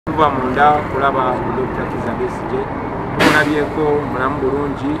Tuva munda kulaba Dr. Kizza Besigye tulabyeko mulamu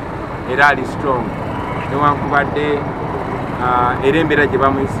bulungi era ali strong newankubadde era embeera gye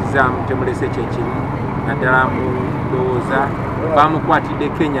bamuyisizaamu temulese kyekimu naddala mu ndowooza bamukwatidde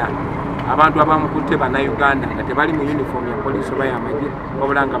Kenya abantu abamukutte bannayuganda nga tebali mu uniform ya poliisi oba yamagye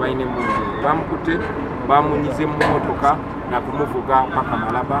wabula nga balina emmundu bamukutte bamunyize mu motoka nakumuvuga paka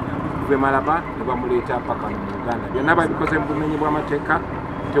Malaba kuve Malaba ne bamuleeta paka mu Uganda byonna babikoze mu bumenyi bw'amateeka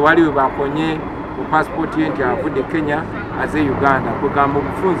tewali we bakonye ku passport ye nti avudde Kenya aze Uganda kugamba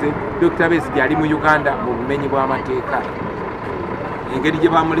obufunze Dr. Besigye ali mu Uganda mu bumenyi bw'amateeka engeri gye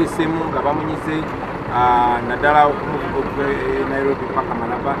bamulesemu nga bamunyize naddala okumuvuga Nairobi paka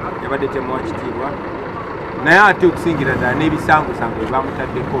Malaba yabadde temuwa kitiibwa naye ate okusingira ddala n'ebisangosango bye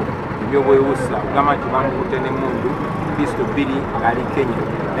bamutaddeko ebyobwewusa ogamba nti bamukutte n'emmundu Vists 2 ng'ali Kenya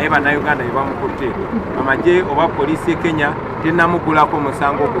naye bannayuganda bye bamukutte amagye oba poliisi e Kenya tennamugulako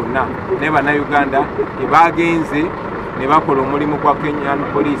omusango gwonna naye bannayuganda tebagenze ne bakola omulimu gwa Kenyan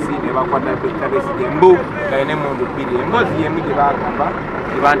poliisi ne bakwata Dr. Besigye mbu nga yina emmundu 2 emboozi yemu gye bagamba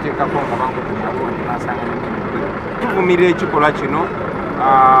gye banteekako nga bankutte nti basanga n'emmundu 2 tuvumirira ekikolwa kino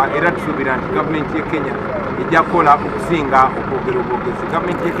era tusuubira nti gavumenti ye Kenya ejja kukola okusinga okwogera obwogezi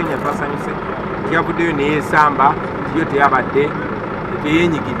gavumenti ye Kenya twasanyuse tiyavuddeyo neyeesamba tiyo teyabadde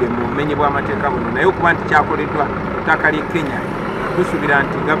teyeenyigidde mu bumenyi bw'amateeka buno naye okuba nti kyakoleddwa ttaka lye Kenya tusuubira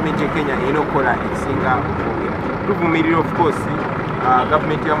nti gavumenti ye Kenya erina okukola ekisinga okwogera tuvumirira of course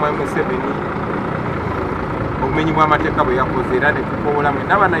gavumenti ya Mwami Museveni obumenyi bw'amateeka bwe yakoze era ne tukobola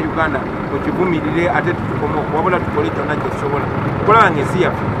mwenna bannayuganda mukivumirire ate tutukoma okuwabula tukole kyonna kye tusobola okulaba ng'ensi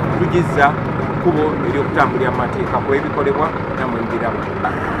yaffe tugizza kkubo ery'okutambulira amateeka kuba ebikolebwa namwe mbiraba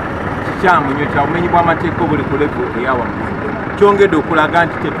kikyamu nnyo kya bumenyi bw'amateeka obuli ku level eyawaggulu kyongedde okulaga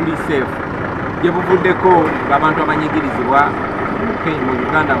nti tetuli safe gye buvuddeko ng'abantu abanyigirizibwa mu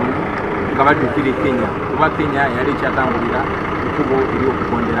Uganda muno nga badukire Kenya kuba Kenya yali ekyatambulira ekkubo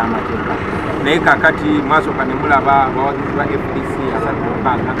ery'okugondera amateeka naye kakati mwasooka ne mulaba abawagizi ba FDC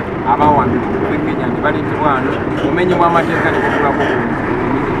 36 abawambibwa Kenya ne baleetebwa wano obumenyi bw'amateeka ne bugulako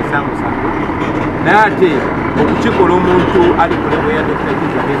ebisangosango naye ate okukikola omuntu ali ku level ya Dr.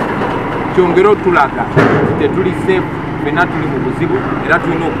 Kizza Besigye kyongera otulaga tetuli safe fenna tuli mu buzibu era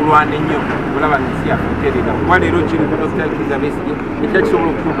tulina okulwana ennyo olaba n'ensi yaffe eterera kuba leero kiri ku Dr. Kizza Besigye ekyakisobola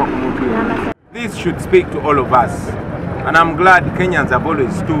okutuuka ku muntu yonna. This should speak to all of us and I'm glad Kenyans have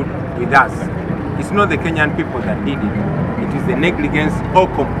always stood with us. It's not the Kenyan people that did it. It is the negligence or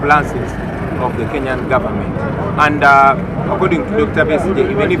compliances of the Kenyan government. And according to Dr.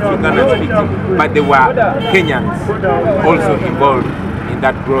 Besigye, even if Uganda is victim, but there were Kenyans also involved in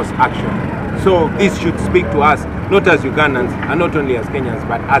that gross action. So this should speak to us, not as Ugandans and not only as Kenyans,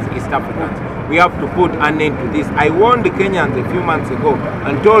 but as East Africans. We have to put an end to this. I warned the Kenyans a few months ago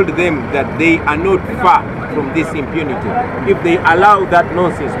and told them that they are not far from this impunity. If they allow that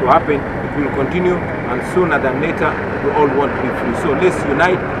nonsense to happen, it will continue, and sooner than later, we all want to be free. So let's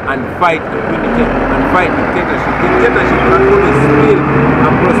unite and fight impunity and fight dictatorship. Dictatorship can always spill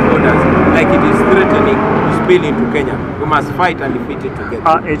across borders like it is threatening to spill into Kenya. We must fight and defeat it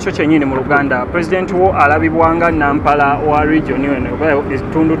together. Ekyo kyennyini mu Luganda, President wo alabibwanga Nampala wa region eno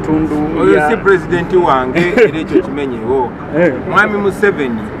ebitundutundu. Oyo si president wange era ekyo kimenyewo. Mwami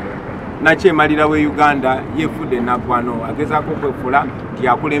Museveni nakyemalirawo e Uganda yefudde naggwano agezaako okwefula nti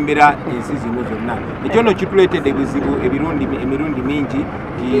yakulembera ensi zino zonna ekyo nno kituleetedde ebizibu emirundi mingi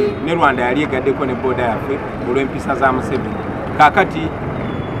ne Rwanda yali egaddeko ne booda yaffe olw'empisa za Museveni kaakati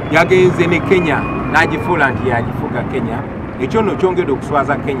yagenze ne Kenya n'agifuula nti yagifuga Kenya ekyo nno kyongedde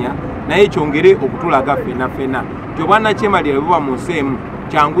okuswaza Kenya naye kyongere okutulaga ffenna nti obwannakyemalira buba mu nsi emu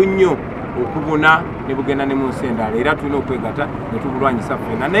kyangu nnyo okubuna ne bugenda ne mu nsi endala era tulina okwegatta ne tubulwanyisa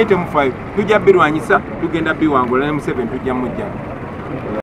ffenna naye temufaayo tujja birwanyisa tugenda biwangula ne Museveni tujja mujja